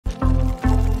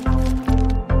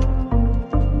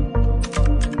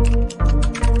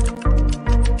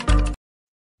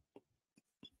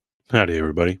Howdy,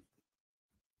 everybody.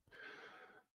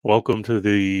 Welcome to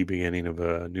the beginning of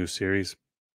a new series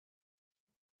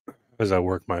as I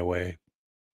work my way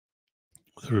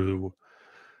through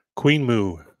Queen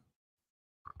Moo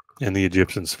and the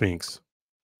Egyptian Sphinx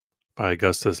by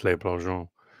Augustus Plongeon,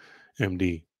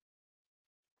 MD.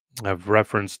 I've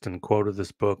referenced and quoted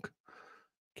this book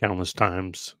countless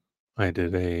times. I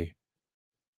did a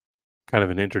kind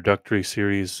of an introductory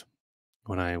series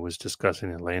when I was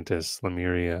discussing Atlantis,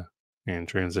 Lemuria, and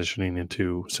transitioning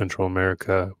into Central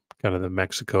America, kind of the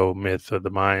Mexico myth of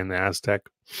the Mayan, the Aztec,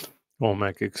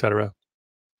 Olmec, etc.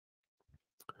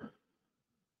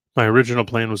 My original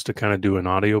plan was to kind of do an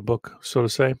audiobook, so to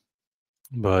say,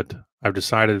 but I've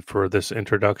decided for this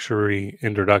introductory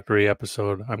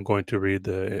episode, I'm going to read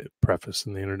the preface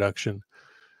and the introduction.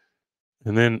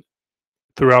 And then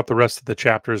throughout the rest of the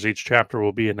chapters, each chapter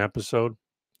will be an episode.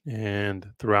 And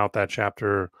throughout that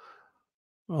chapter,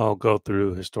 I'll go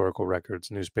through historical records,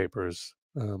 newspapers,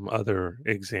 other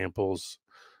examples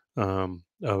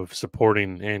of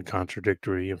supporting and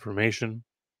contradictory information.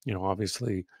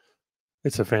 Obviously,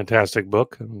 it's a fantastic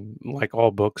book. And like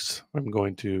all books, I'm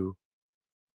going to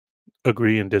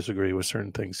agree and disagree with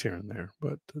certain things here and there,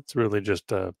 but it's really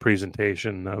just a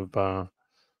presentation of not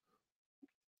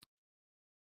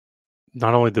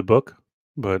only the book,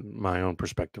 but my own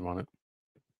perspective on it.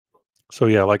 So,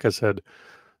 yeah, like I said,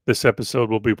 this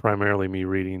episode will be primarily me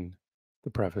reading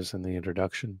the preface and the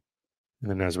introduction.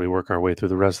 And then as we work our way through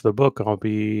the rest of the book, I'll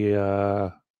be,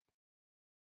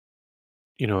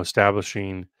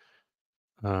 establishing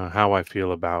how I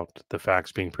feel about the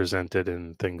facts being presented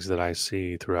and things that I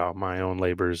see throughout my own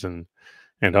labors and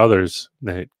others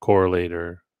that correlate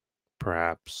or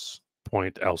perhaps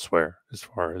point elsewhere as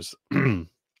far as the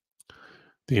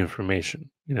information,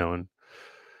 and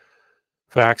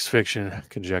facts, fiction,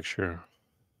 conjecture.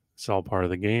 It's all part of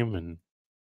the game. And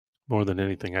more than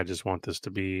anything, I just want this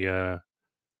to be an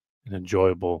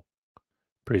enjoyable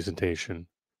presentation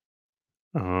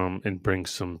and bring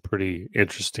some pretty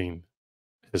interesting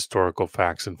historical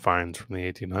facts and finds from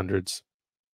the 1800s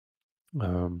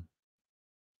um,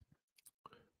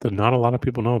 that not a lot of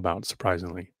people know about,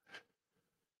 surprisingly.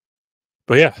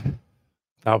 But yeah,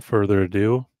 without further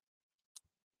ado,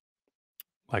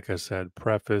 like I said,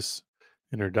 preface,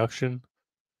 introduction,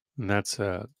 and that's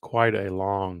quite a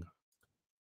long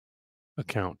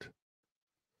account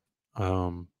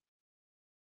um,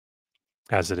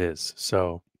 as it is.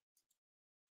 So,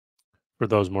 for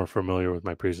those more familiar with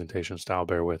my presentation style,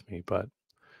 bear with me. But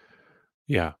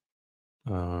yeah,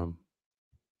 um,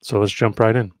 so let's jump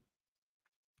right in.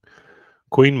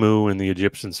 Queen Moo and the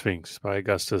Egyptian Sphinx by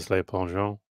Augustus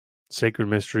Plongeon. Sacred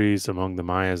Mysteries Among the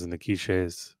Mayas and the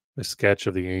Quiches, a sketch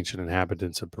of the ancient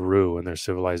inhabitants of Peru and their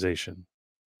civilization.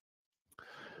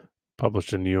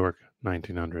 Published in New York,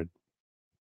 1900.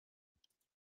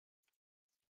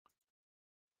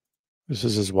 This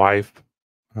is his wife.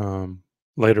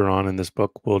 Later on in this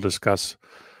book, we'll discuss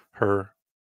her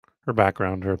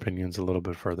background, her opinions a little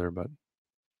bit further. But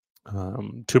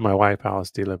to my wife,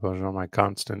 Alice de Plongeon, my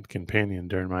constant companion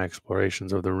during my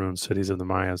explorations of the ruined cities of the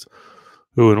Mayas,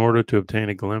 who, in order to obtain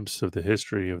a glimpse of the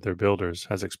history of their builders,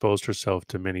 has exposed herself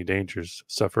to many dangers,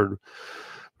 suffered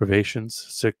privations,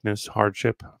 sickness,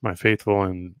 hardship, my faithful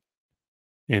and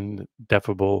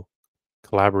indefatigable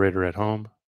collaborator at home.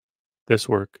 This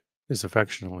work is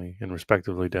affectionately and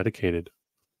respectively dedicated.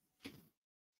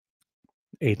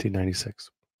 1896.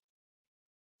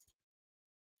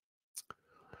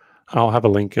 I'll have a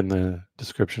link in the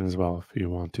description as well if you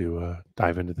want to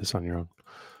dive into this on your own.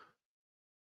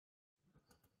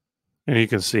 And you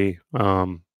can see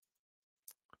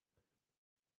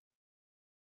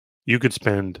you could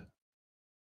spend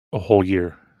a whole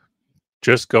year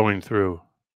just going through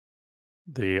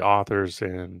the authors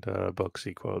and books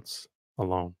he quotes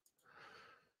alone.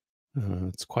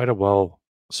 It's quite a well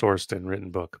sourced and written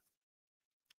book.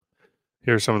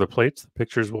 Here are some of the plates, the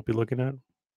pictures we'll be looking at.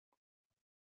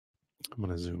 I'm going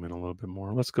to zoom in a little bit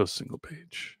more. Let's go single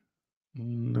page.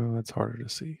 No, that's harder to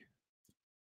see.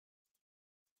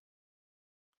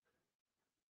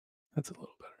 That's a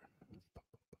little better.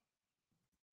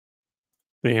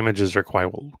 The images are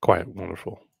quite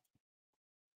wonderful.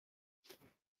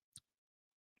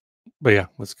 But yeah,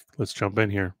 let's jump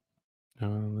in here.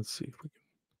 Let's see if we can.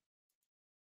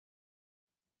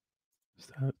 Does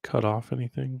that cut off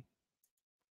anything?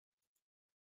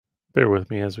 Bear with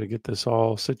me as we get this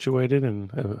all situated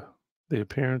and the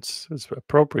appearance as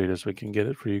appropriate as we can get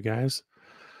it for you guys.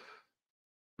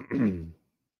 I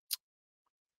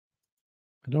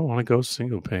don't want to go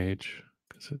single page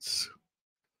because it's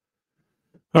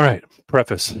all right.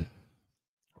 Preface.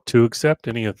 To accept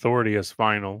any authority as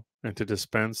final and to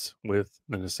dispense with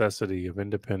the necessity of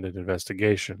independent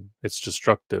investigation. It's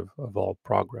destructive of all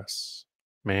progress.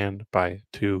 Manned by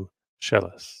two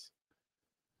shellists.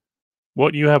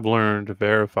 What you have learned,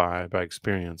 verify by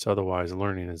experience, otherwise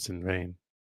learning is in vain.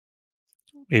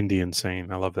 Indian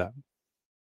saying, I love that.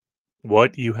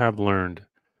 What you have learned,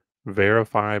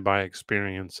 verify by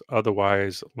experience,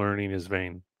 otherwise learning is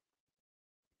vain.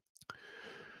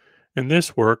 In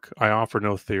this work, I offer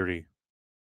no theory.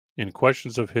 In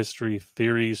questions of history,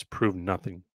 theories prove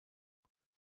nothing.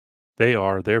 They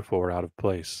are, therefore, out of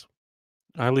place.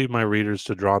 I leave my readers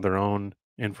to draw their own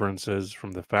inferences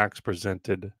from the facts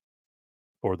presented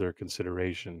for their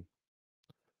consideration.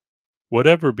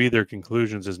 Whatever be their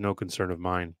conclusions is no concern of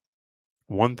mine.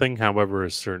 One thing, however,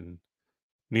 is certain.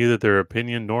 Neither their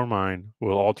opinion nor mine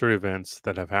will alter events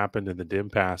that have happened in the dim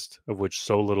past of which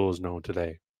so little is known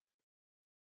today.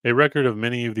 A record of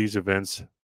many of these events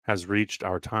has reached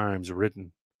our times,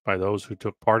 written by those who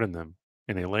took part in them,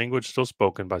 in a language still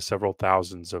spoken by several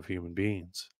thousands of human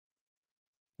beings.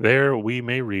 There we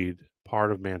may read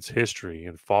part of man's history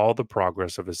and follow the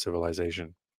progress of his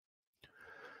civilization.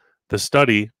 The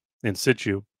study, in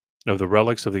situ, of the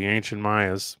relics of the ancient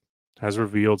Mayas has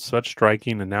revealed such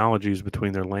striking analogies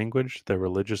between their language, their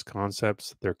religious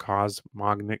concepts, their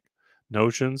cosmogonic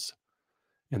notions,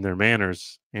 and their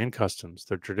manners and customs,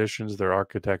 their traditions, their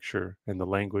architecture, and the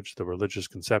language, the religious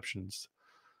conceptions,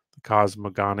 the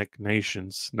cosmogonic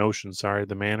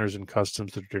the manners and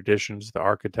customs, the traditions, the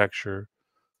architecture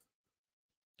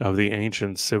of the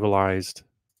ancient civilized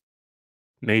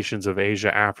nations of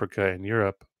Asia, Africa, and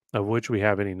Europe, of which we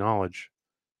have any knowledge.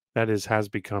 That is, has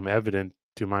become evident,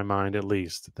 to my mind at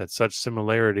least, that such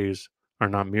similarities are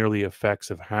not merely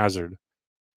effects of hazard,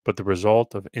 but the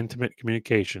result of intimate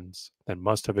communications that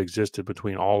must have existed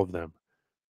between all of them,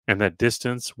 and that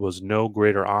distance was no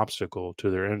greater obstacle to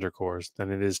their intercourse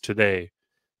than it is today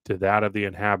to that of the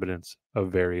inhabitants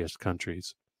of various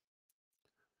countries.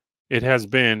 It has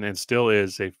been, and still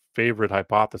is, a favorite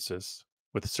hypothesis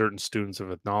with certain students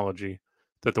of ethnology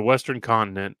that the Western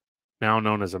continent, now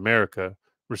known as America,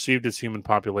 received its human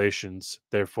populations,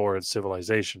 therefore its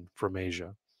civilization, from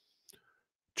Asia.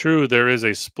 True, there is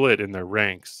a split in their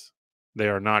ranks. They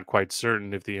are not quite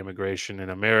certain if the immigration in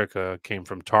America came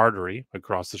from Tartary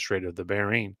across the Strait of the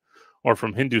Bering or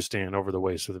from Hindustan over the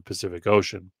waste of the Pacific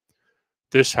Ocean.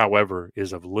 This, however,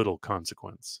 is of little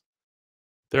consequence.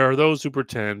 There are those who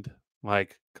pretend,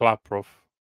 like Klaproth,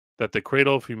 that the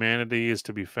cradle of humanity is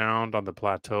to be found on the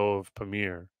plateau of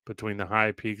Pamir, between the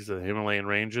high peaks of the Himalayan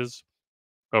ranges,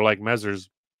 or like Messrs.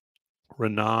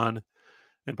 Renan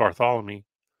and Bartholomew,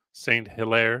 Saint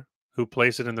Hilaire, who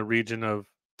place it in the region of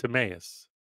Timaeus,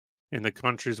 in the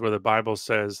countries where the Bible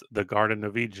says the Garden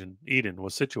of Eden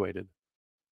was situated,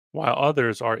 while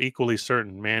others are equally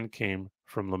certain man came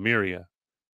from Lemuria,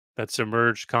 that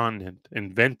submerged continent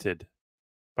invented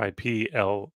by P.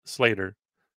 L. Slater,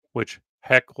 which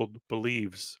Haeckel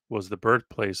believes was the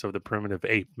birthplace of the primitive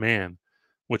ape man,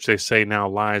 which they say now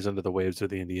lies under the waves of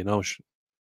the Indian Ocean.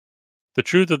 The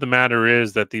truth of the matter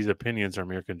is that these opinions are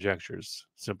mere conjectures,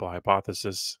 simple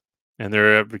hypothesis, and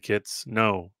their advocates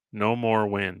know no more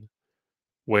when,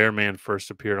 where man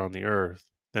first appeared on the earth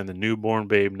than the newborn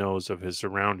babe knows of his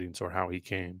surroundings or how he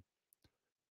came.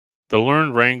 The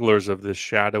learned wranglers of this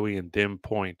shadowy and dim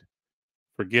point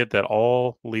forget that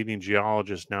all leading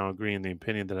geologists now agree in the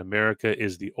opinion that America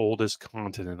is the oldest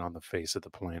continent on the face of the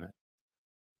planet,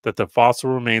 that the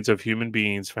fossil remains of human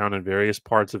beings found in various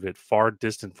parts of it far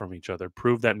distant from each other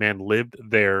prove that man lived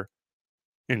there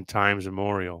in times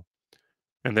immemorial,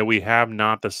 and that we have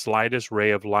not the slightest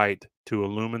ray of light to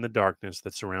illumine the darkness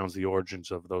that surrounds the origins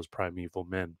of those primeval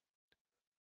men.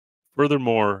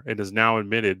 Furthermore, it is now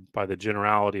admitted by the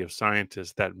generality of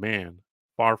scientists that man,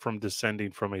 far from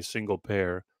descending from a single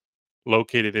pair,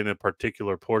 located in a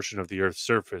particular portion of the Earth's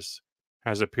surface,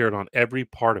 has appeared on every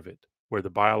part of it where the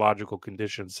biological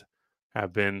conditions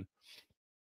have been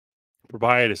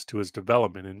provided to his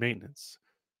development and maintenance,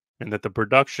 and that the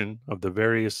production of the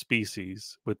various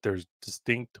species, with their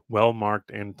distinct, well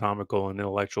marked anatomical and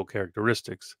intellectual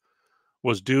characteristics,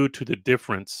 was due to the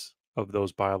difference of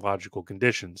those biological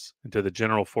conditions and to the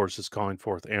general forces calling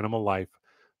forth animal life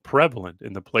prevalent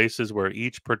in the places where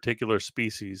each particular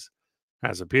species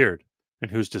has appeared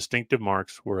and whose distinctive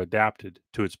marks were adapted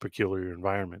to its peculiar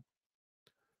environment.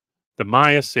 The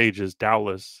Maya sages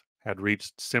doubtless had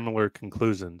reached similar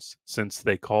conclusions, since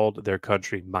they called their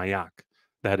country Mayak,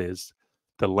 that is,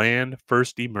 the land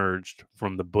first emerged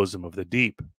from the bosom of the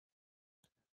deep.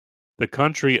 The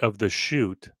country of the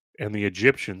shoot, and the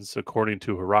Egyptians, according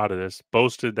to Herodotus,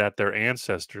 boasted that their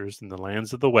ancestors in the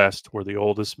lands of the West were the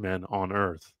oldest men on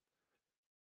earth.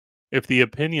 If the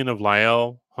opinion of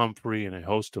Lyell, Humphrey, and a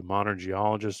host of modern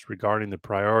geologists regarding the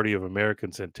priority of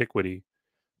Americans' antiquity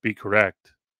be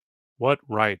correct, what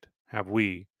right have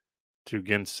we to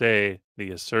gainsay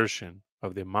the assertion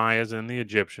of the Mayas and the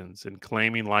Egyptians in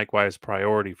claiming likewise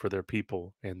priority for their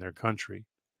people and their country?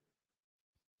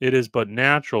 It is but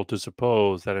natural to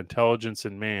suppose that intelligence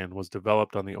in man was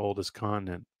developed on the oldest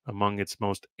continent among its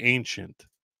most ancient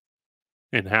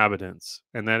inhabitants,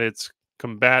 and that its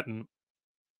combatant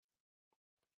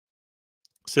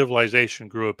civilization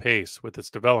grew apace with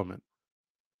its development.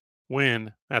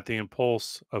 When, at the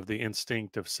impulse of the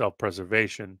instinct of self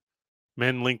preservation,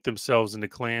 men linked themselves into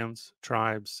clans,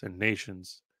 tribes, and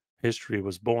nations, history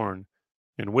was born,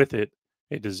 and with it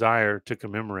a desire to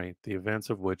commemorate the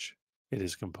events of which it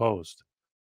is composed.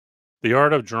 The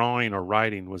art of drawing or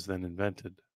writing was then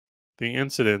invented. The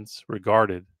incidents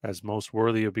regarded as most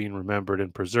worthy of being remembered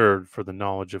and preserved for the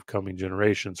knowledge of coming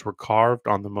generations were carved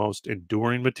on the most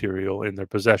enduring material in their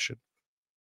possession,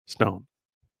 stone.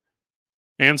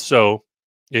 And so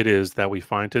it is that we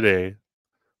find today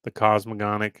the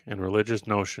cosmogonic and religious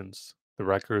notions, the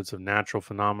records of natural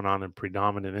phenomenon and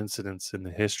predominant incidents in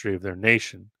the history of their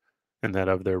nation and that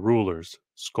of their rulers,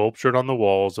 sculptured on the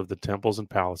walls of the temples and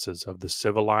palaces of the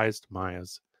civilized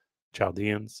Mayas,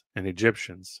 Chaldeans, and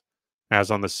Egyptians, as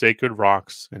on the sacred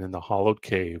rocks and in the hollowed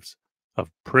caves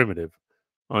of primitive,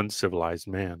 uncivilized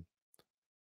man.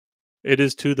 It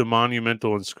is to the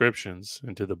monumental inscriptions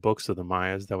and to the books of the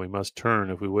Mayas that we must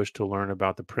turn if we wish to learn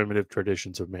about the primitive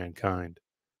traditions of mankind.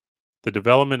 The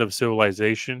development of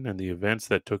civilization and the events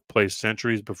that took place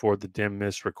centuries before the dim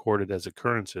mist recorded as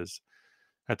occurrences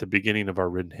at the beginning of our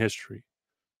written history.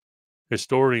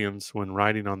 Historians, when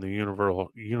writing on the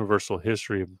universal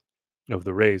history of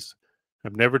the race,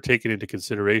 have never taken into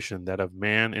consideration that of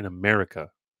man in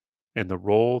America and the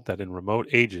role that in remote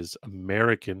ages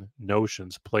American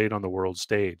notions played on the world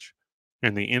stage,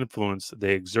 and the influence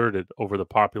they exerted over the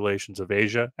populations of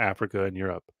Asia, Africa, and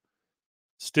Europe.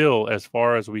 Still, as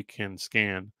far as we can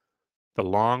scan the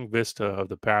long vista of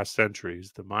the past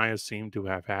centuries, the Mayas seem to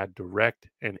have had direct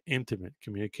and intimate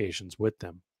communications with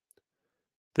them.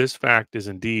 This fact is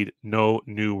indeed no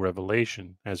new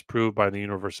revelation, as proved by the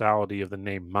universality of the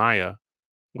name Maya,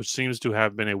 which seems to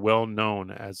have been a well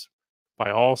known as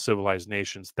by all civilized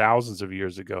nations thousands of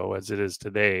years ago, as it is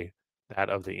today that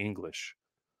of the English.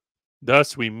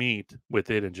 Thus we meet with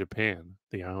it in Japan,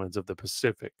 the islands of the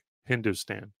Pacific,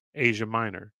 Hindustan, Asia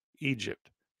Minor, Egypt,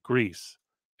 Greece,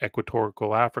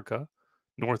 Equatorial Africa,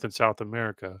 North and South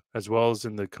America, as well as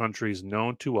in the countries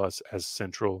known to us as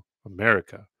Central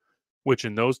America, which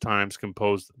in those times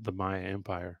composed the Maya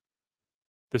Empire.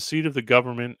 The seat of the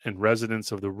government and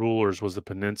residence of the rulers was the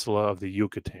peninsula of the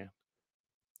Yucatan,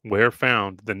 where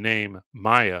found the name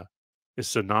Maya is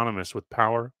synonymous with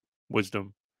power,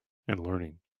 wisdom, and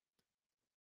learning.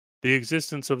 The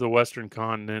existence of the Western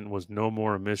continent was no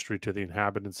more a mystery to the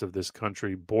inhabitants of this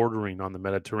country bordering on the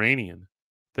Mediterranean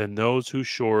than those whose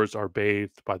shores are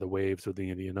bathed by the waves of the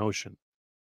Indian Ocean.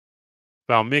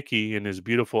 Valmiki, in his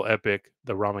beautiful epic,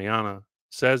 the Ramayana,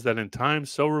 says that in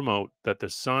times so remote that the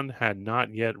sun had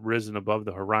not yet risen above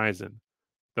the horizon,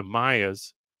 the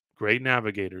Mayas, great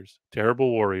navigators,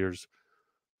 terrible warriors,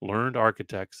 learned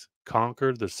architects,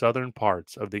 conquered the southern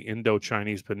parts of the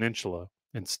Indo-Chinese peninsula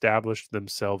and established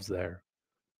themselves there.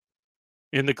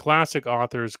 In the classic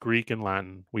authors Greek and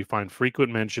Latin, we find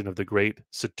frequent mention of the great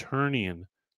Saturnian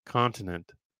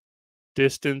continent,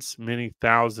 distance many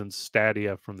thousand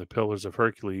stadia from the Pillars of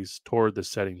Hercules toward the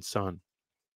setting sun.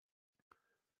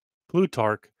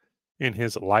 Plutarch, in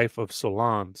his Life of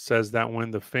Solon, says that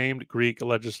when the famed Greek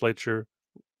legislature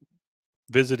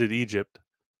visited Egypt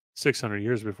 600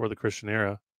 years before the Christian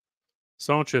era,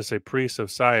 Sonchus, a priest of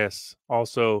Sais,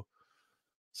 also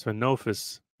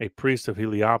Xenophus, a priest of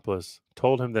Heliopolis,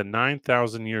 told him that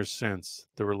 9,000 years since,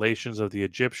 the relations of the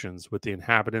Egyptians with the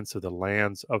inhabitants of the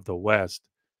lands of the West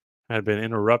had been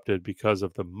interrupted because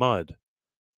of the mud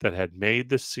that had made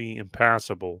the sea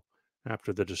impassable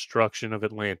after the destruction of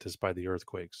Atlantis by the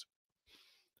earthquakes.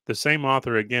 The same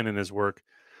author, again in his work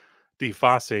De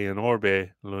Face in Orbe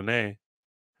Lunae,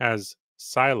 has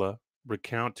Scylla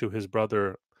recount to his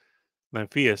brother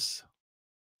Lamphius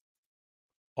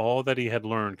all that he had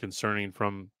learned concerning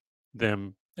from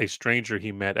them a stranger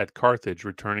he met at Carthage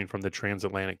returning from the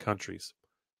transatlantic countries.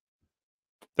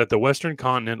 That the western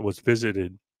continent was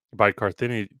visited by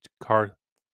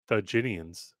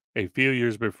Carthaginians a few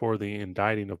years before the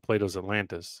inditing of Plato's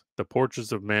Atlantis, the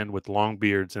portraits of men with long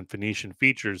beards and Phoenician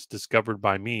features discovered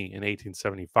by me in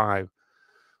 1875,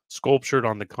 sculptured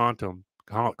on the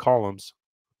columns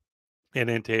and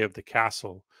ante of the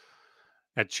castle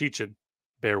at Chichen,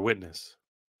 bear witness.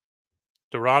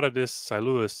 Herodotus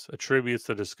Silus attributes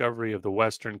the discovery of the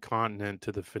western continent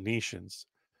to the Phoenicians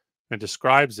and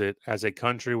describes it as a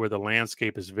country where the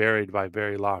landscape is varied by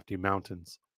very lofty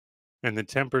mountains, and the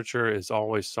temperature is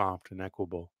always soft and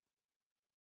equable.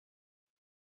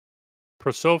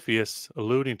 Prosophius,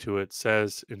 alluding to it,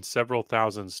 says in several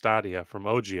thousand stadia from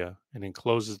Ogygia, and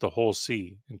encloses the whole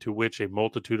sea, into which a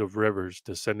multitude of rivers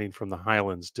descending from the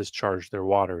highlands discharge their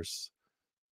waters.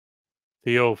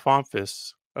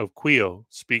 Theophamphus of Quio,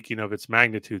 speaking of its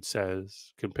magnitude,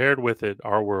 says, compared with it,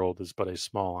 our world is but a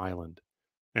small island.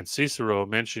 And Cicero,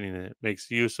 mentioning it,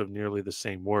 makes use of nearly the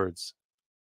same words.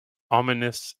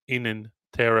 Omnis in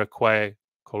terra quae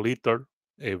colitur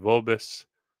e vobis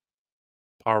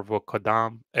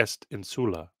parvocadam est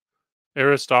insula.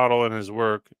 Aristotle, in his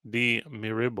work De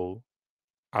Mirabile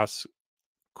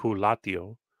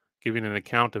Asculatio, giving an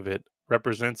account of it,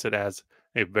 represents it as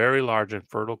a very large and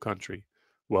fertile country,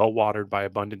 well watered by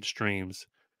abundant streams,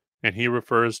 and he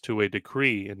refers to a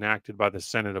decree enacted by the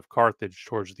Senate of Carthage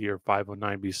towards the year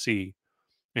 509 BC,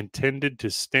 intended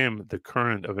to stem the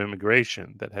current of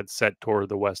immigration that had set toward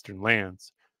the western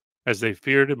lands, as they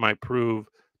feared it might prove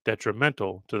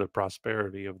detrimental to the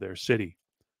prosperity of their city.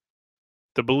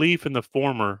 The belief in the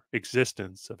former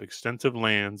existence of extensive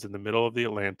lands in the middle of the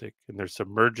Atlantic and their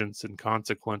submergence in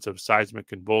consequence of seismic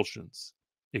convulsions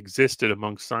existed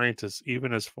among scientists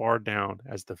even as far down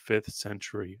as the 5th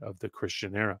century of the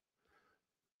Christian era.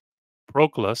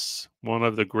 Proclus, one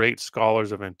of the great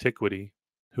scholars of antiquity,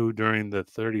 who during the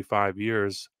 35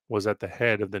 years was at the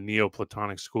head of the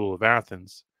Neoplatonic school of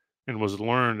Athens and was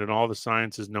learned in all the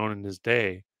sciences known in his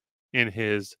day, in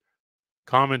his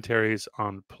commentaries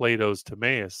on Plato's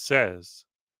Timaeus says,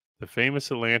 the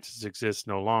famous Atlantis exists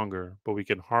no longer, but we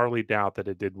can hardly doubt that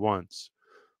it did once.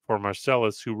 For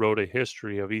Marcellus, who wrote a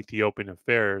history of Ethiopian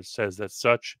affairs, says that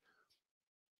such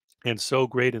and so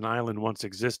great an island once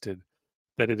existed,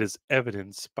 that it is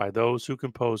evidenced by those who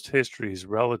composed histories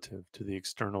relative to the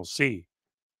external sea.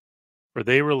 For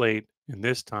they relate, in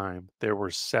this time, there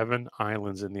were 7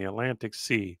 islands in the Atlantic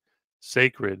Sea,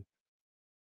 sacred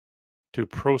to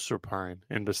Proserpine,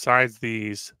 and besides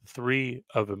these, 3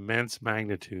 of immense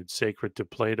magnitude, sacred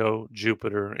to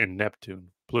Jupiter, and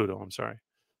Pluto, I'm sorry.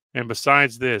 And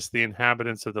besides this, the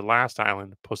inhabitants of the last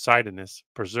island, Poseidonus,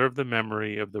 preserved the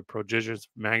memory of the prodigious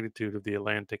magnitude of the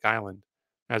Atlantic island,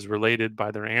 as related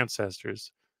by their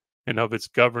ancestors, and of its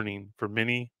governing for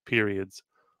many periods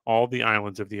all the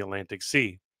islands of the Atlantic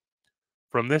Sea.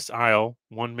 From this isle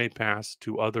one may pass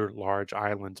to other large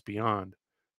islands beyond,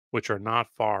 which are not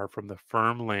far from the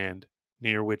firm land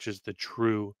near which is the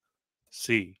true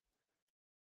sea.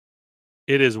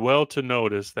 It is well to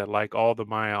notice that, like all the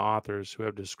Maya authors who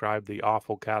have described the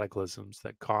awful cataclysms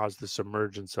that caused the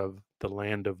submergence of the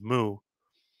land of Mu,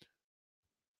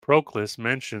 Proclus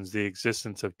mentions the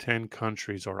existence of 10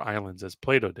 countries or islands as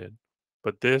Plato did.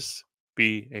 But this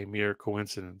be a mere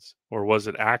coincidence, or was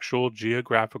it actual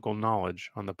geographical knowledge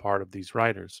on the part of these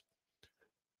writers?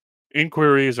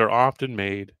 Inquiries are often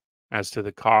made as to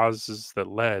the causes that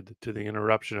led to the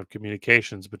interruption of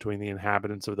communications between the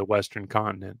inhabitants of the western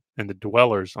continent and the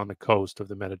dwellers on the coast of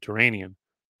the Mediterranean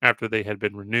after they had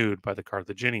been renewed by the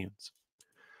Carthaginians.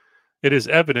 It is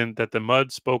evident that the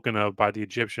mud spoken of by the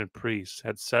Egyptian priests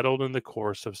had settled in the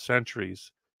course of centuries,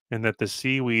 and that the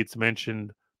seaweeds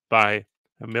mentioned by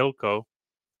Hamilco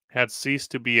had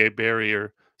ceased to be a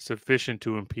barrier sufficient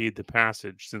to impede the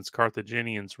passage, since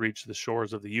Carthaginians reached the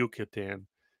shores of the Yucatan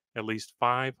at least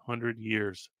 500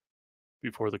 years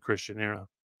before the Christian era.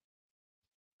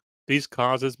 These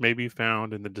causes may be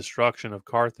found in the destruction of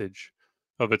Carthage,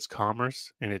 of its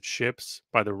commerce and its ships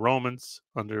by the Romans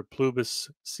under Publius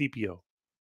Scipio.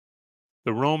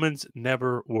 The Romans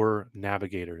never were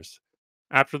navigators.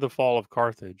 After the fall of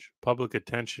Carthage, public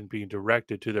attention being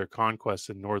directed to their conquests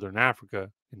in northern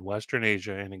Africa, in western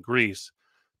Asia, and in Greece,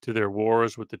 to their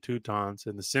wars with the Teutons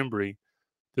and the Cimbri,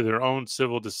 to their own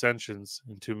civil dissensions,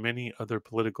 and to many other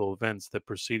political events that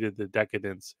preceded the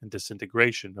decadence and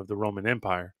disintegration of the Roman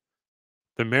Empire,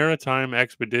 the maritime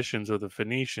expeditions of the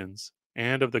Phoenicians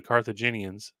and of the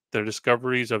Carthaginians, their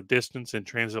discoveries of distant and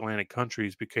transatlantic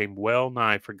countries, became well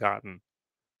nigh forgotten.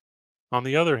 On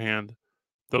the other hand,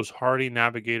 those hardy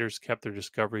navigators kept their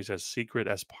discoveries as secret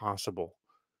as possible.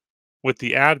 With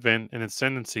the advent and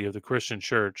ascendancy of the Christian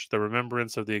Church, the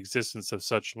remembrance of the existence of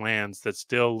such lands that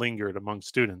still lingered among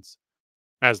students,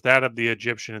 as that of the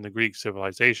Egyptian and the Greek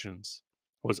civilizations,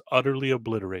 was utterly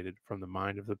obliterated from the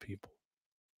mind of the people.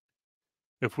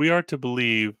 If we are to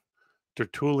believe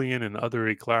Tertullian and other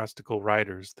ecclesiastical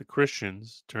writers, the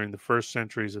Christians, during the first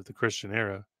centuries of the Christian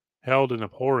era, held in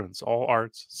abhorrence all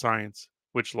arts, science,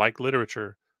 which, like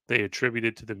literature, they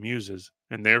attributed to the Muses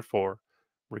and therefore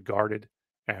regarded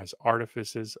as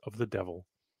artifices of the devil.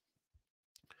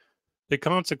 They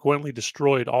consequently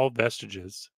destroyed all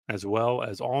vestiges as well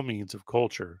as all means of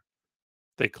culture.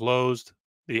 They closed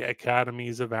the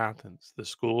academies of Athens, the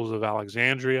schools of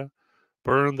Alexandria,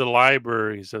 burned the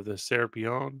libraries of the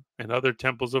Serapeon and other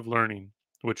temples of learning,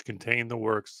 which contained the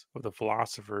works of the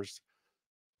philosophers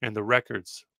and the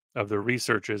records of the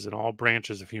researches in all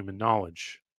branches of human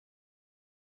knowledge.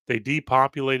 They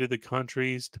depopulated the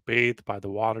countries bathed by the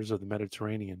waters of the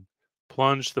Mediterranean,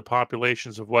 plunged the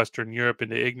populations of Western Europe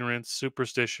into ignorance,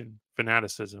 superstition,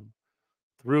 fanaticism,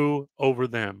 threw over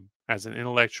them as an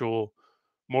intellectual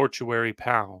mortuary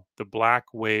pall the black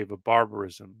wave of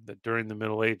barbarism that during the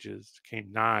Middle Ages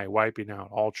came nigh wiping out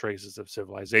all traces of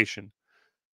civilization,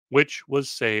 which was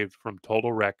saved from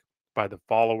total wreck by the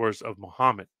followers of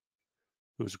Mohammed,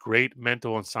 whose great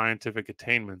mental and scientific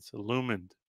attainments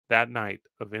illumined that night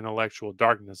of intellectual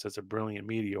darkness as a brilliant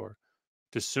meteor,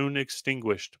 to soon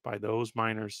extinguished by those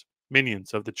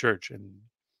minions of the church and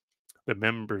the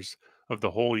members of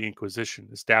the Holy Inquisition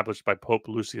established by Pope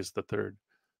Lucius III.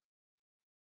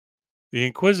 The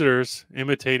Inquisitors,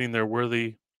 imitating their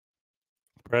worthy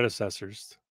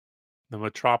predecessors, the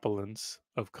Metropolitans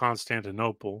of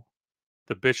Constantinople,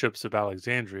 the bishops of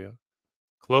Alexandria,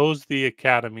 closed the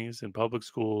academies and public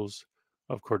schools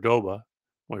of Cordoba,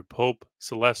 where Pope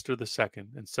Sylvester II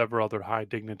and several other high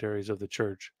dignitaries of the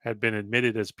church had been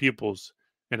admitted as pupils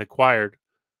and acquired,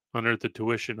 under the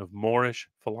tuition of Moorish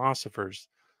philosophers,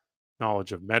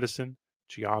 knowledge of medicine,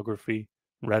 geography,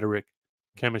 rhetoric,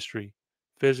 chemistry,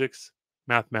 physics,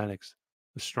 mathematics,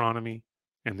 astronomy,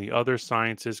 and the other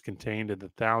sciences contained in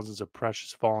the thousands of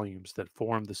precious volumes that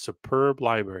formed the superb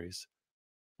libraries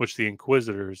which the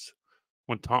Inquisitors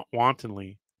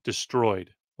wantonly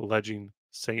destroyed, alleging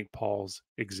St. Paul's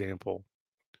example.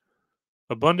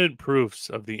 Abundant proofs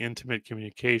of the intimate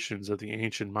communications of the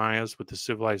ancient Mayas with the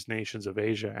civilized nations of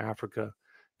Asia, Africa,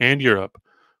 and Europe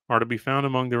are to be found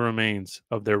among the remains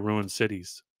of their ruined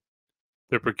cities.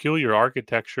 Their peculiar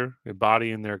architecture,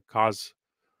 embodying their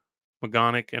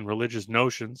cosmogonic and religious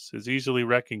notions, is easily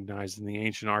recognized in the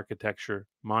ancient architecture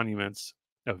monuments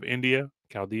of India,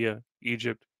 Chaldea,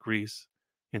 Egypt, Greece,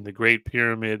 in the Great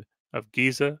Pyramid of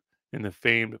Giza, in the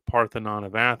famed Parthenon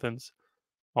of Athens,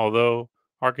 although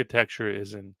architecture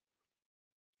is an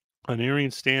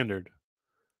unerring standard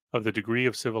of the degree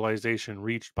of civilization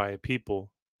reached by a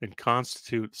people and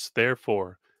constitutes,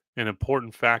 therefore, an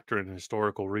important factor in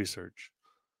historical research.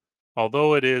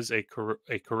 Although it is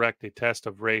correct a test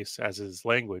of race as is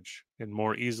language, and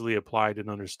more easily applied and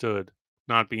understood,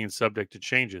 not being subject to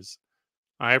changes,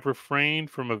 I have refrained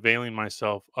from availing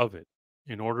myself of it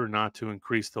in order not to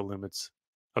increase the limits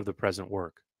of the present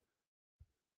work.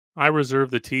 I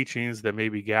reserve the teachings that may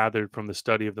be gathered from the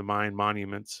study of the Mayan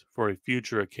monuments for a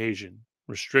future occasion,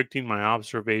 restricting my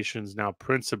observations now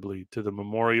principally to the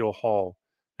memorial hall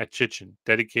at Chichen,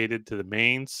 dedicated to the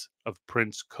manes of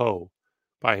Prince Ko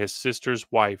by his sister's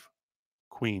wife,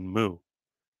 Queen Moo,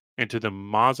 and to the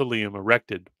mausoleum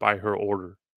erected by her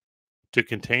order to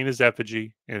contain his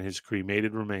effigy and his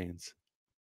cremated remains.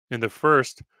 In the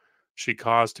first, she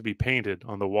caused to be painted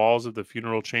on the walls of the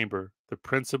funeral chamber the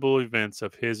principal events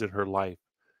of his and her life,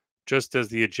 just as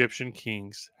the Egyptian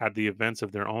kings had the events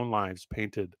of their own lives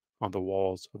painted on the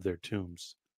walls of their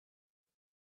tombs.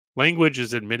 Language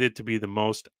is admitted to be the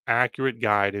most accurate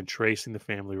guide in tracing the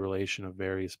family relation of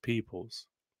various peoples,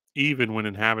 even when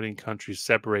inhabiting countries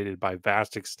separated by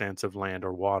vast extents of land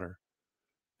or water.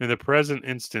 In the present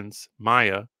instance,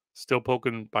 Maya, still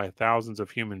spoken by thousands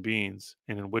of human beings,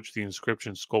 and in which the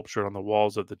inscriptions sculptured on the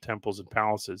walls of the temples and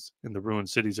palaces in the ruined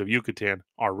cities of Yucatan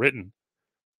are written,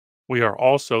 we are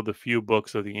also the few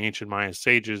books of the ancient Maya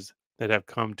sages that have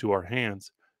come to our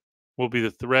hands, will be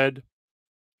the thread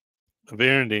of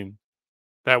ending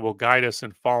that will guide us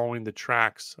in following the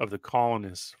tracks of the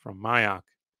colonists from Mayak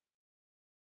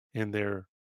in their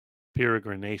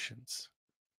peregrinations.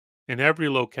 In every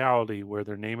locality where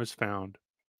their name is found,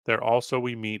 there also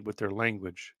we meet with their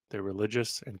language, their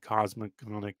religious and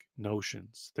cosmogonic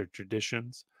notions, their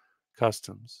traditions,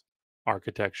 customs,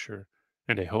 architecture,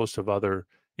 and a host of other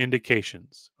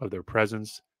indications of their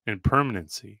presence and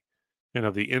permanency, and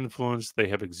of the influence they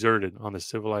have exerted on the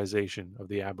civilization of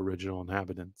the Aboriginal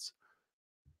inhabitants.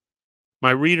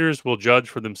 My readers will judge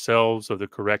for themselves of the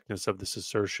correctness of this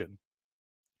assertion.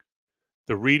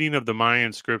 The reading of the Maya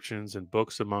inscriptions and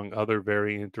books, among other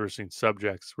very interesting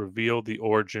subjects, reveal the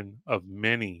origin of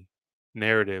many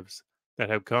narratives that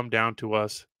have come down to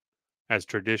us as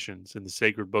traditions in the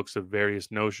sacred books of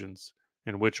various notions,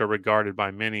 and which are regarded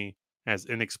by many as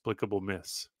inexplicable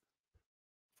myths.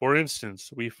 For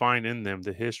instance, we find in them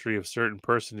the history of certain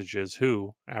personages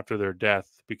who, after their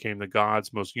death, became the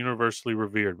gods most universally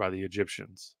revered by the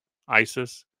Egyptians,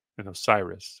 Isis and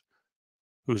Osiris,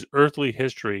 whose earthly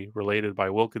history, related by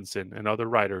Wilkinson and other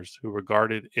writers who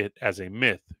regarded it as a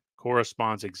myth,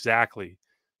 corresponds exactly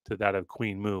to that of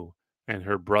Queen Mu and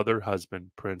her brother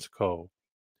husband, Prince Ko,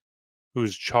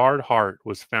 whose charred heart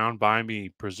was found by me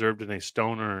preserved in a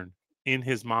stone urn in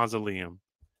his mausoleum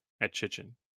at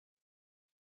Chichen.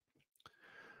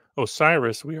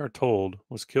 Osiris, we are told,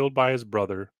 was killed by his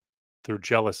brother through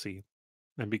jealousy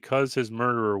and because his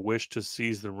murderer wished to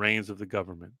seize the reins of the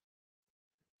government.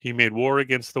 He made war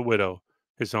against the widow,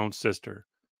 his own sister,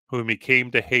 whom he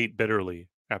came to hate bitterly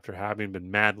after having been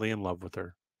madly in love with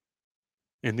her.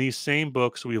 In these same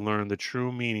books, we learn the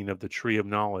true meaning of the tree of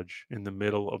knowledge in the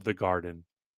middle of the garden,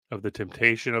 of the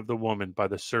temptation of the woman by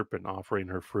the serpent offering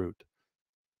her fruit.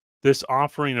 This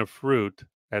offering of fruit,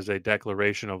 as a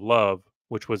declaration of love,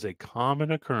 which was a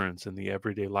common occurrence in the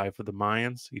everyday life of the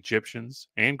Mayans, Egyptians,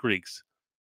 and Greeks,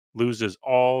 loses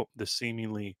all the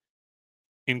seemingly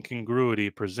incongruity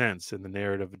it presents in the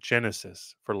narrative of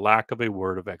Genesis for lack of a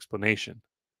word of explanation.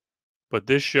 But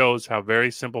this shows how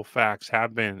very simple facts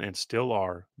have been and still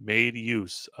are made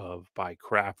use of by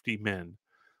crafty men,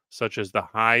 such as the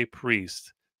high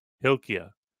priest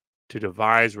Hilkiah, to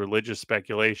devise religious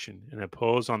speculation and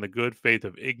impose on the good faith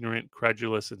of ignorant,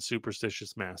 credulous, and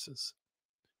superstitious masses.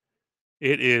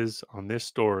 It is on this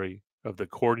story of the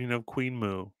courting of Queen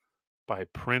Mu by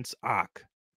Prince Ak,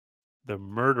 the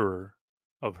murderer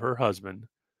of her husband,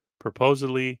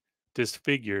 supposedly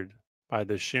disfigured by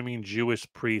the shimming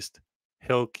Jewish priest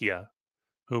Hilkiah,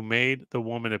 who made the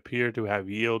woman appear to have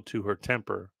yielded to her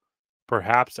temper,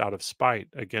 perhaps out of spite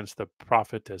against the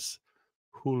prophetess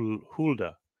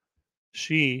Huldah.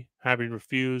 She, having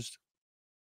refused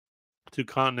to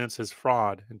countenance his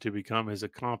fraud and to become his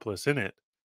accomplice in it,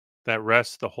 that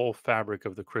rests the whole fabric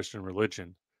of the Christian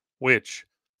religion, which,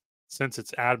 since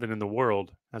its advent in the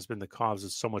world, has been the cause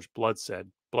of so much bloodshed,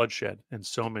 and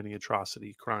so many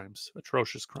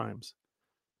atrocious crimes.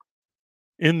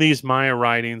 In these Maya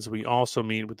writings, we also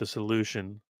meet with the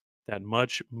solution that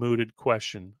much mooted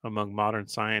question among modern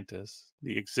scientists,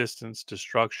 the existence,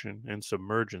 destruction, and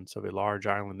submergence of a large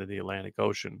island in the Atlantic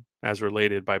Ocean, as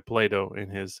related by Plato in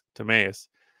his Timaeus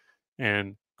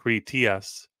and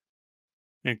Critias,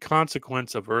 in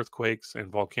consequence of earthquakes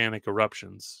and volcanic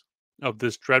eruptions, of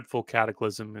this dreadful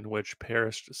cataclysm in which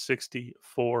perished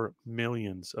 64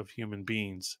 millions of human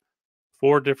beings.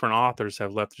 4 different authors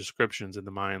have left descriptions in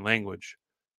the Mayan language.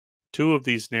 2 of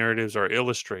these narratives are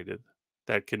illustrated,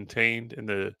 that contained in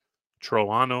the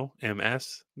Troano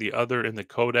MS, the other in the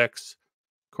Codex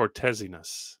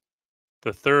Cortesinus.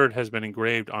 The third has been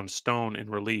engraved on stone in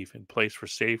relief and placed for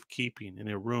safe keeping in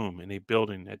a room in a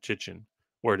building at Chichen,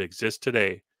 where it exists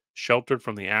today, sheltered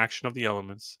from the action of the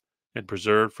elements and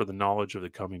preserved for the knowledge of the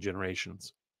coming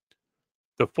generations.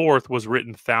 The fourth was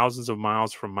written thousands of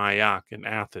miles from Mayak in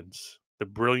Athens, the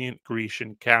brilliant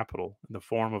Grecian capital, in the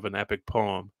form of an epic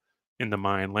poem in the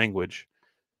Mayan language.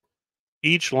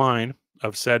 Each line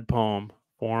of said poem,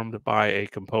 formed by a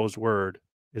composed word,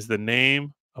 is the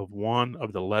name of one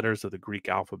of the letters of the Greek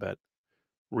alphabet,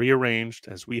 rearranged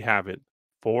as we have it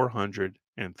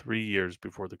 403 years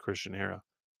before the Christian era,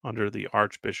 under the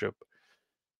Archbishop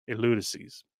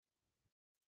Eutyches.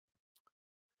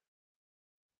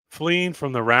 Fleeing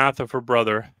from the wrath of her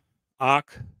brother,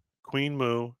 Ak, Queen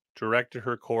Mu directed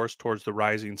her course towards the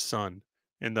rising sun,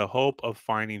 in the hope of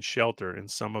finding shelter in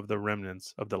some of the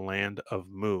remnants of the land of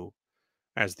Mu,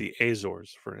 as the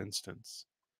Azores, for instance.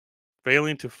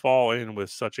 Failing to fall in with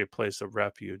such a place of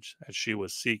refuge as she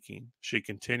was seeking, she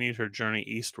continued her journey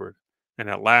eastward, and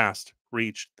at last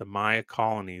reached the Maya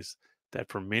colonies that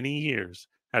for many years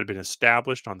had been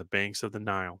established on the banks of the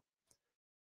Nile.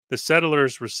 The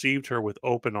settlers received her with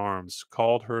open arms,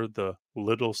 called her the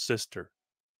Little Sister,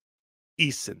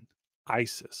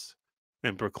 Isis,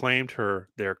 and proclaimed her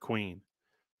their queen.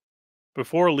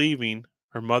 Before leaving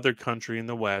her mother country in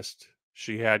the west,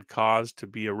 she had caused to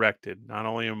be erected not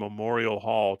only a memorial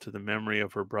hall to the memory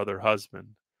of her brother husband,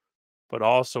 but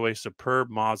also a superb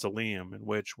mausoleum in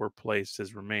which were placed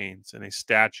his remains and a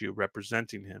statue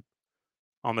representing him.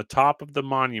 On the top of the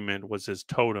monument was his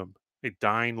totem, a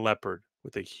dying leopard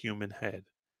with a human head,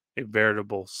 a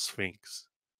veritable Sphinx.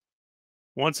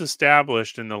 Once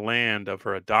established in the land of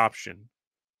her adoption,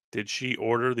 did she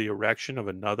order the erection of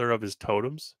another of his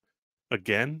totems?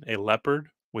 Again, a leopard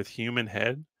with human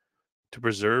head, to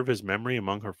preserve his memory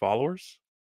among her followers?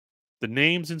 The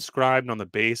names inscribed on the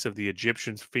base of the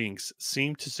Egyptian Sphinx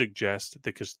seem to suggest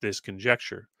this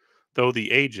conjecture, Though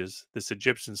the ages, this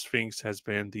Egyptian Sphinx has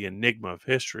been the enigma of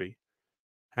history,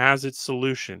 has its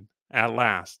solution at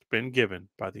last been given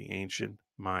by the ancient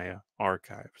Maya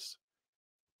archives.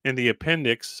 In the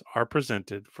appendix are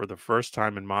presented, for the first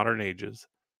time in modern ages,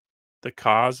 the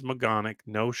cosmogonic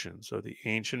notions of the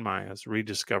ancient Mayas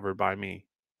rediscovered by me.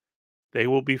 They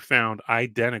will be found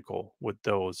identical with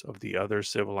those of the other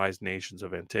civilized nations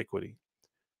of antiquity.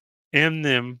 In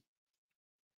them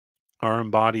are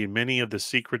embodied many of the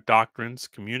secret doctrines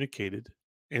communicated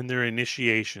in their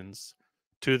initiations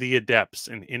to the adepts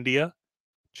in India,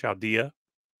 Chaldea,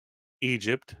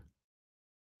 Egypt,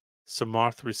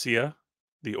 Samothracia,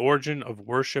 the origin of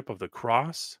worship of the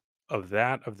cross, of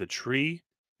that of the tree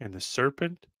and the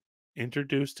serpent,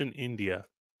 introduced in India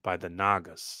by the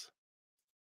Nagas,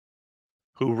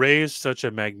 who raised such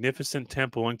a magnificent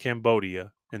temple in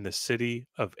Cambodia in the city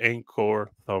of Angkor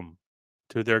Thom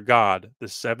to their god, the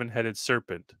seven-headed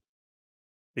serpent,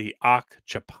 the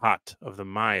Akchapat of the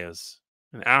Mayas,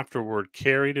 and afterward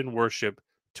carried in worship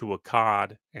to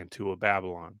Akkad and to a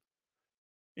Babylon.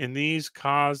 In these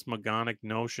cosmogonic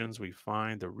notions, we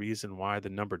find the reason why the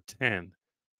number 10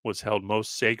 was held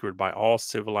most sacred by all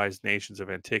civilized nations of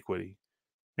antiquity,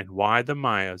 and why the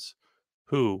Mayas,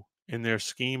 who, in their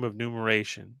scheme of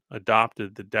numeration,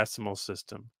 adopted the decimal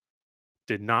system,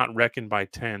 did not reckon by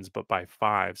tens but by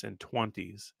fives and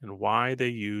twenties, and why they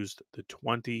used the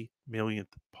 20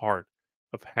 millionth part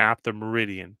of half the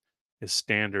meridian as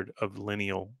standard of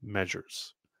lineal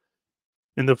measures.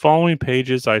 In the following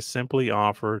pages, I simply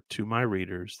offer to my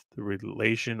readers the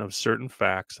relation of certain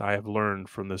facts I have learned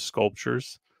from the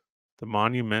sculptures, the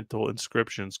monumental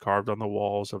inscriptions carved on the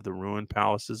walls of the ruined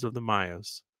palaces of the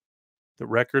Mayas, the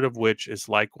record of which is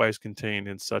likewise contained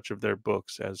in such of their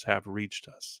books as have reached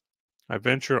us. I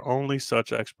venture only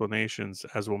such explanations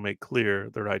as will make clear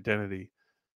their identity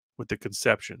with the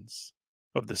conceptions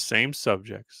of the same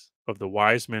subjects of the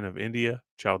wise men of India,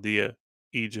 Chaldea,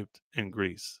 Egypt, and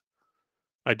Greece.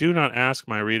 I do not ask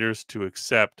my readers to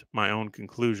accept my own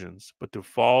conclusions, but to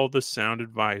follow the sound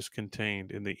advice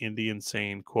contained in the Indian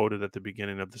saying quoted at the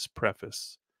beginning of this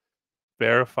preface.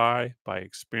 Verify by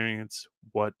experience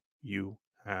what you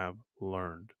have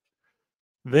learned.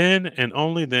 Then and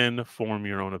only then form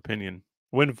your own opinion.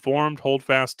 When formed, hold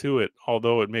fast to it,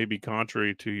 although it may be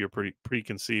contrary to your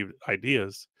preconceived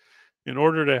ideas. In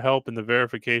order to help in the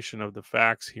verification of the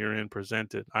facts herein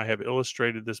presented, I have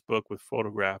illustrated this book with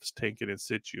photographs taken in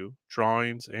situ,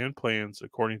 drawings, and plans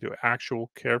according to actual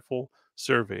careful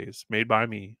surveys made by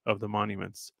me of the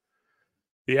monuments.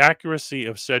 The accuracy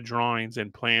of said drawings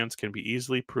and plans can be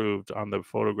easily proved on the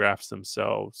photographs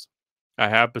themselves. I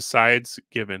have besides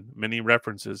given many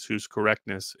references whose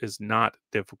correctness is not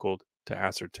difficult to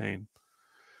ascertain.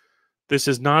 This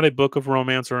is not a book of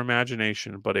romance or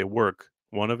imagination, but a work,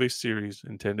 one of a series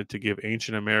intended to give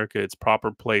ancient America its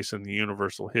proper place in the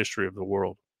universal history of the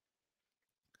world.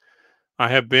 I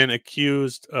have been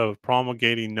accused of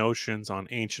promulgating notions on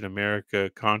ancient America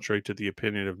contrary to the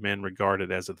opinion of men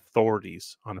regarded as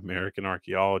authorities on American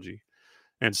archaeology,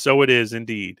 and so it is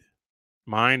indeed.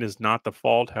 Mine is not the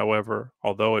fault, however,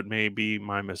 although it may be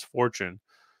my misfortune,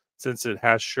 since it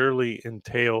has surely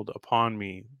entailed upon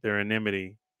me their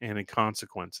enmity and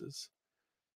consequences.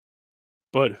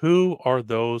 But who are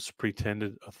those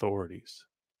pretended authorities?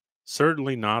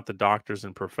 Certainly not the doctors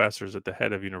and professors at the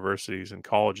head of universities and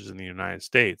colleges in the United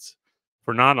States,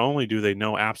 for not only do they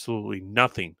know absolutely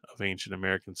nothing of ancient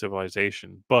American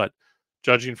civilization, but,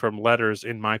 judging from letters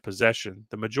in my possession,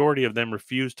 the majority of them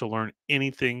refuse to learn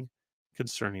anything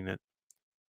concerning it.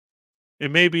 It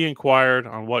may be inquired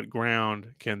on what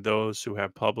ground can those who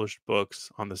have published books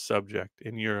on the subject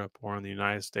in Europe or in the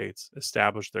United States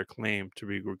establish their claim to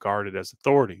be regarded as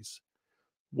authorities?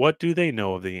 What do they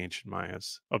know of the ancient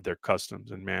Mayas, of their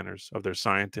customs and manners, of their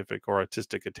scientific or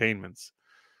artistic attainments?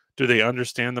 Do they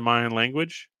understand the Mayan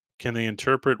language? Can they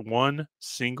interpret one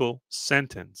single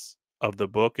sentence of the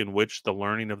book in which the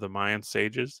learning of the Mayan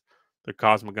sages, their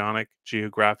cosmogonic,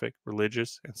 geographic,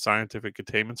 religious, and scientific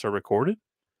attainments are recorded?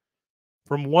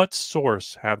 From what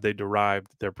source have they derived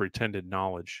their pretended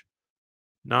knowledge?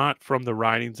 Not from the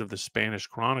writings of the Spanish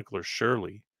chroniclers,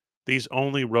 surely. These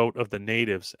only wrote of the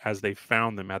natives as they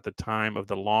found them at the time of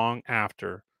the long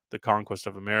after the conquest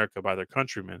of America by their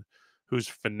countrymen, whose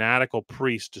fanatical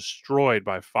priests destroyed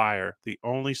by fire the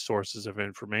only sources of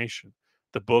information,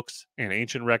 the books and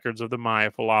ancient records of the Maya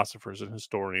philosophers and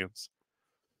historians.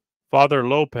 Father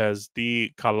Lopez de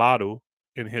Calado,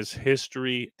 in his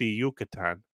History de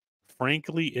Yucatan,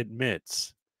 frankly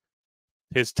admits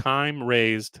his time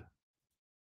raised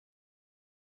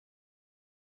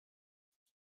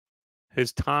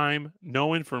his time,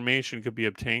 no information could be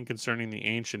obtained concerning the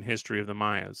ancient history of the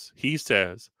Mayas. He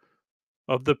says,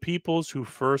 of the peoples who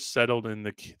first settled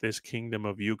in this kingdom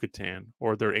of Yucatan,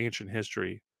 or their ancient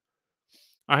history,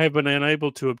 I have been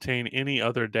unable to obtain any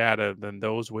other data than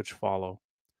those which follow.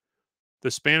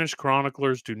 The Spanish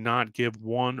chroniclers do not give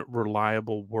one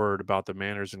reliable word about the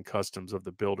manners and customs of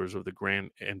the builders of the grand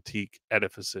antique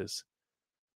edifices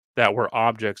that were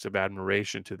objects of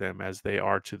admiration to them as they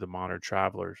are to the modern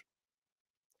travelers.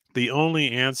 The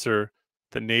only answer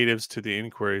the natives to the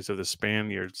inquiries of the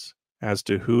Spaniards as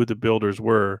to who the builders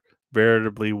were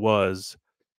veritably was,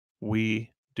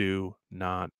 "We do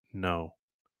not know."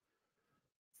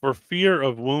 For fear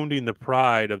of wounding the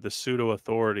pride of the pseudo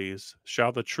authorities,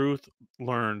 shall the truth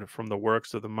learned from the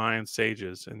works of the Mayan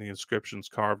sages and the inscriptions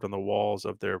carved on the walls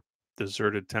of their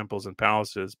deserted temples and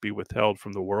palaces be withheld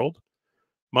from the world?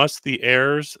 Must the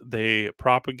errors they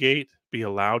propagate be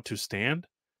allowed to stand,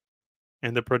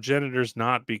 and the progenitors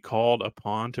not be called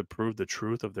upon to prove the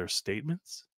truth of their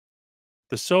statements?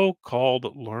 The so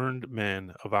called learned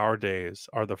men of our days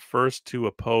are the first to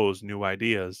oppose new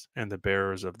ideas and the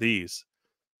bearers of these.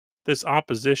 This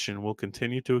opposition will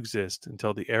continue to exist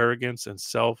until the arrogance and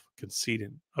self conceit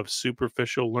of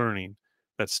superficial learning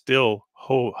that still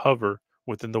hover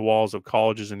within the walls of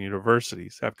colleges and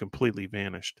universities have completely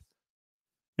vanished.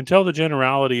 Until the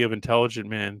generality of intelligent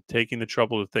men taking the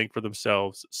trouble to think for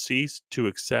themselves cease to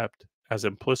accept as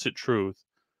implicit truth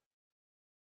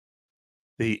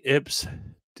the ipse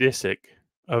disic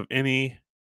of any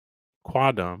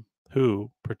quadam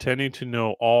who, pretending to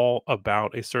know all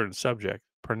about a certain subject,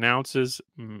 pronounces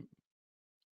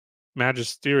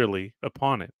magisterially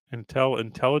upon it, until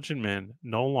intelligent men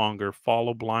no longer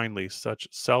follow blindly such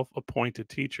self appointed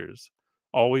teachers,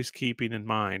 always keeping in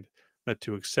mind that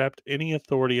to accept any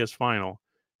authority as final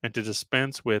and to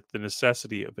dispense with the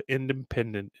necessity of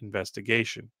independent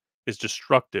investigation is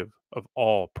destructive of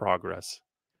all progress.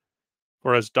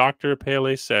 For as Dr.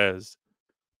 Paley says,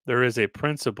 there is a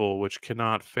principle which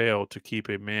cannot fail to keep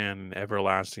a man in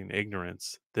everlasting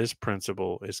ignorance. This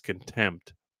principle is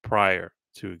contempt prior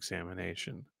to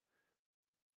examination.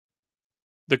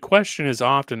 The question is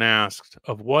often asked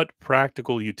of what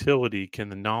practical utility can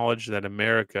the knowledge that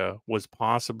America was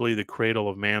possibly the cradle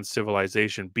of man's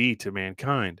civilization be to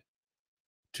mankind?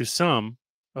 To some,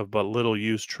 of but little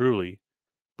use truly,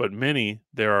 but many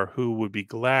there are who would be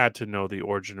glad to know the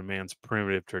origin of man's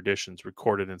primitive traditions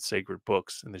recorded in sacred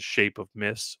books in the shape of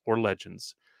myths or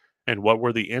legends, and what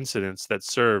were the incidents that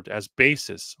served as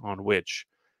basis on which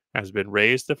has been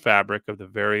raised the fabric of the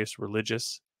various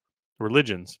religions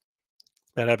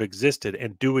that have existed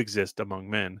and do exist among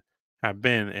men, have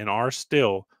been and are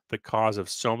still the cause of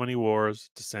so many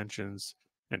wars, dissensions,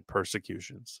 and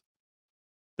persecutions.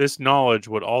 This knowledge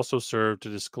would also serve to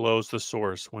disclose the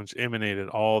source whence emanated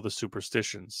all the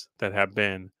superstitions that have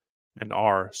been and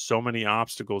are so many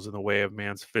obstacles in the way of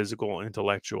man's physical,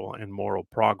 intellectual, and moral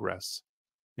progress,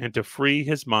 and to free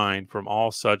his mind from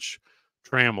all such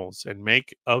trammels and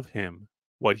make of him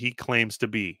what he claims to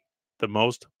be the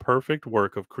most perfect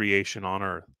work of creation on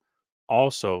earth.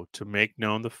 Also, to make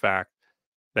known the fact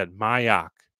that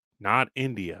Mayak, not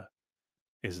India,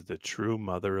 is the true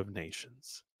mother of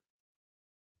nations.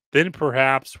 Then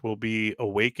perhaps will be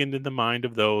awakened in the mind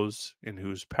of those in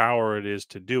whose power it is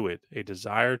to do it a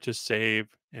desire to save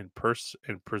and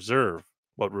preserve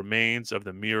what remains of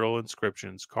the mural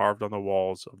inscriptions carved on the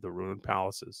walls of the ruined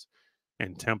palaces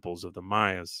and temples of the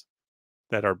Mayas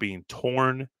that are being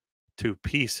torn to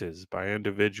pieces by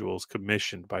individuals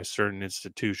commissioned by certain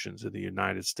institutions in the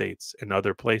United States and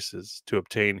other places to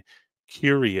obtain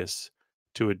curious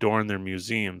to adorn their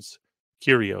museums,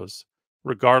 curios,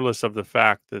 regardless of the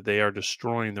fact that they are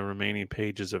destroying the remaining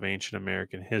pages of ancient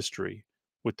American history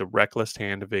with the reckless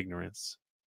hand of ignorance,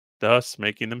 thus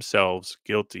making themselves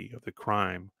guilty of the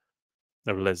crime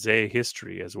of lese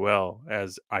history as well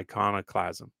as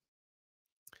iconoclasm.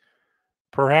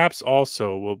 Perhaps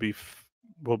also will be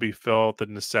felt the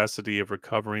necessity of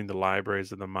recovering the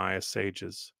libraries of the Maya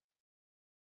sages,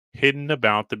 hidden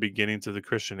about the beginnings of the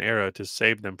Christian era to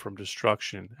save them from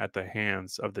destruction at the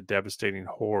hands of the devastating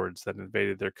hordes that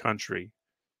invaded their country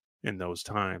in those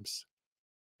times,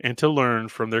 and to learn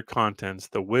from their contents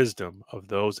the wisdom of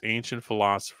those ancient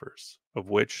philosophers, of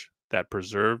which that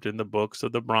preserved in the books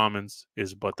of the Brahmins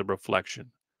is but the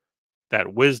reflection.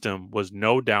 That wisdom was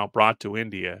no doubt brought to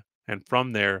India and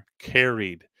from there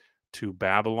carried to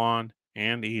Babylon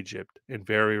and Egypt in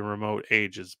very remote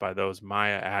ages by those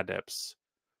Maya adepts,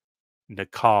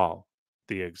 Nikal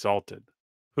the Exalted,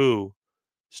 who,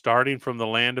 starting from the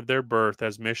land of their birth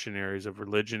as missionaries of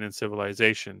religion and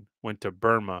civilization, went to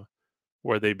Burma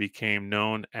where they became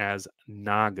known as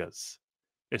Nagas,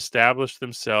 established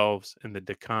themselves in the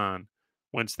Deccan,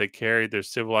 whence they carried their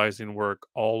civilizing work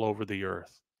all over the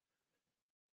earth.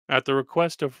 At the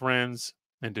request of friends,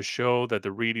 and to show that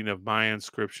the reading of Maya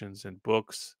inscriptions and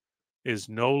books is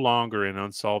no longer an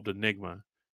unsolved enigma,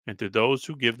 and to those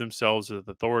who give themselves as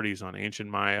authorities on ancient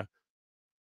Maya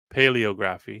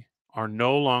paleography are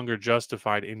no longer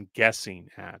justified in guessing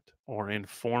at or in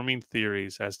forming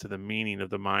theories as to the meaning of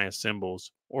the Maya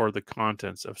symbols or the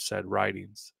contents of said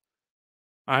writings.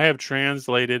 I have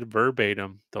translated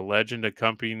verbatim the legend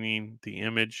accompanying the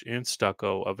image in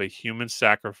stucco of a human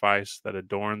sacrifice that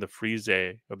adorned the frieze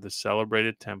of the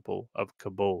celebrated temple of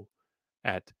Kabul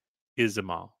at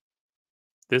Izamal.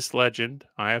 This legend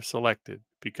I have selected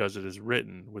because it is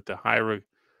written with the hieratic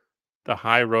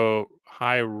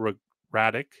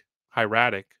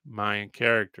Mayan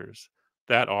characters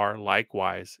that are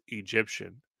likewise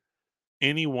Egyptian.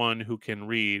 Anyone who can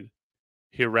read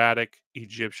hieratic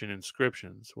Egyptian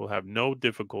inscriptions will have no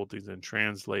difficulties in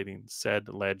translating said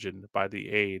legend by the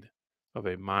aid of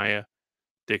a Maya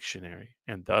dictionary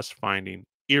and thus finding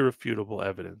irrefutable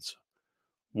evidence.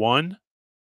 1.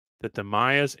 That the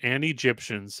Mayas and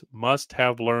Egyptians must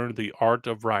have learned the art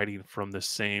of writing from the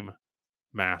same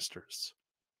masters.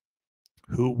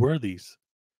 Who were these?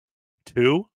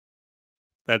 2.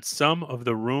 That some of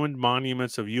the ruined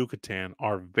monuments of Yucatan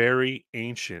are very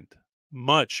ancient,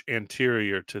 much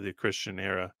anterior to the Christian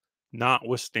era,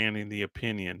 notwithstanding the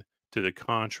opinion to the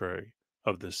contrary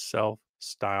of the self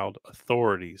styled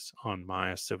authorities on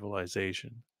Maya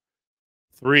civilization.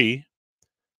 3.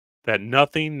 That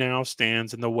nothing now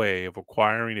stands in the way of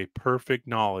acquiring a perfect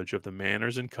knowledge of the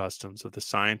manners and customs of the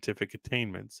scientific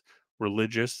attainments,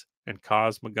 religious, and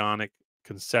cosmogonic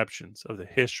conceptions of the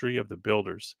history of the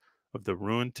builders of the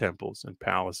ruined temples and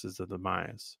palaces of the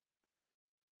Mayas.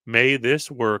 May this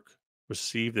work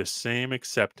receive the same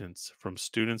acceptance from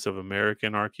students of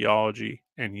American archaeology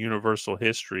and universal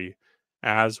history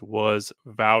as was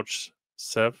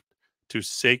vouchsafed to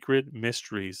sacred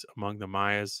mysteries among the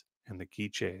Mayas and the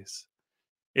Quiches.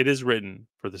 It is written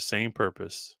for the same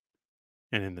purpose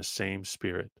and in the same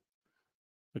spirit.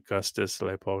 Augustus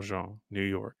Le Plongeon, New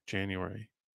York, January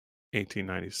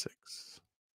 1896.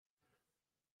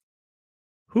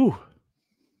 Whew.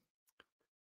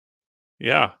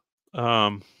 Yeah.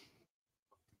 I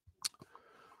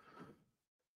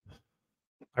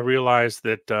realized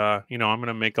that I'm going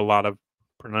to make a lot of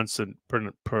I'm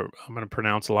going to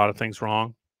pronounce a lot of things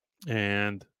wrong,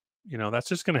 and that's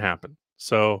just going to happen.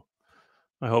 So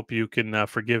I hope you can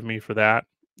forgive me for that,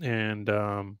 and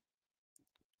kind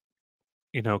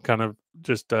of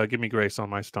just give me grace on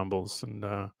my stumbles.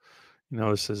 And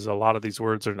this is a lot of these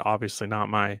words are obviously not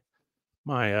my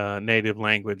native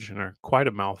language and are quite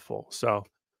a mouthful. So,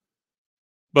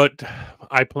 but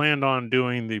I planned on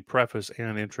doing the preface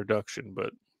and introduction,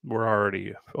 but we're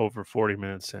already over 40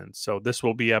 minutes in. So this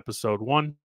will be episode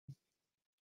 1.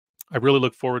 I really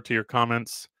look forward to your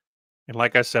comments. And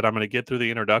like I said, I'm going to get through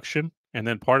the introduction, and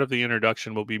then part of the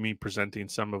introduction will be me presenting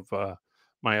some of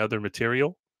my other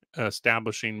material,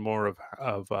 establishing more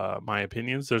of my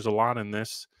opinions. There's a lot in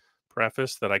this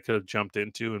preface that I could have jumped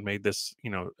into and made this,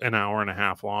 an hour and a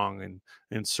half long and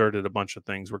inserted a bunch of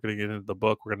things. We're going to get into the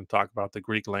book. We're going to talk about the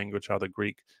Greek language, how the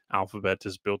Greek alphabet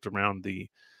is built around the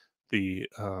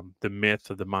myth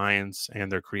of the Mayans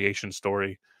and their creation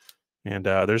story. And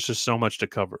there's just so much to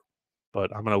cover.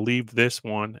 But I'm going to leave this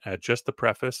one at just the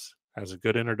preface as a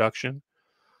good introduction.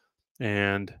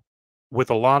 And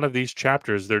with a lot of these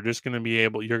chapters, you're going to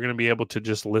be able to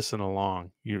just listen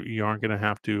along. You aren't going to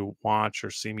have to watch or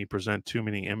see me present too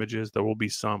many images. There will be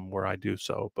some where I do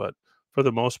so, but for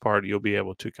the most part, you'll be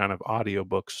able to kind of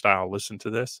audiobook style listen to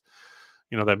this.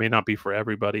 That may not be for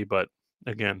everybody, but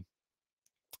again,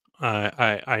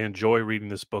 I enjoy reading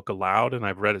this book aloud, and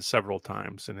I've read it several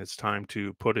times, and it's time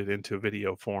to put it into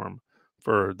video form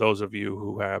for those of you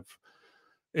who have.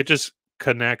 It just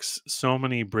connects so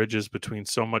many bridges between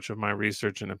so much of my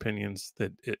research and opinions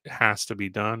that it has to be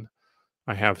done.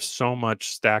 I have so much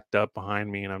stacked up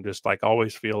behind me, and I'm just like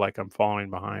always feel like I'm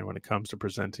falling behind when it comes to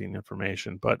presenting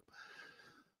information. But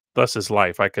thus is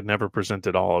life. I could never present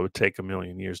it all. It would take a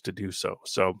million years to do so.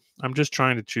 So I'm just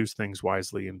trying to choose things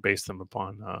wisely and base them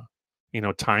upon,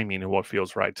 timing and what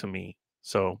feels right to me.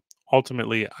 So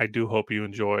ultimately, I do hope you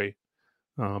enjoy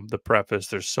the preface.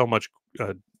 There's so much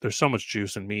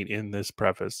juice and meat in this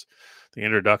preface. The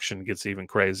introduction gets even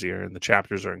crazier, and the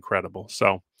chapters are incredible.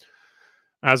 So,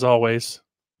 as always,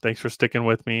 Thanks for sticking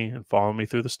with me and following me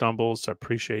through the stumbles. I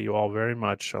appreciate you all very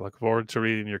much. I look forward to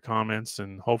reading your comments,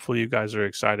 and hopefully, you guys are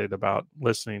excited about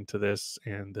listening to this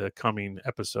and the coming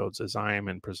episodes as I am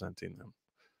in presenting them.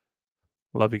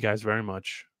 Love you guys very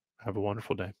much. Have a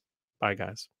wonderful day. Bye,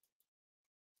 guys.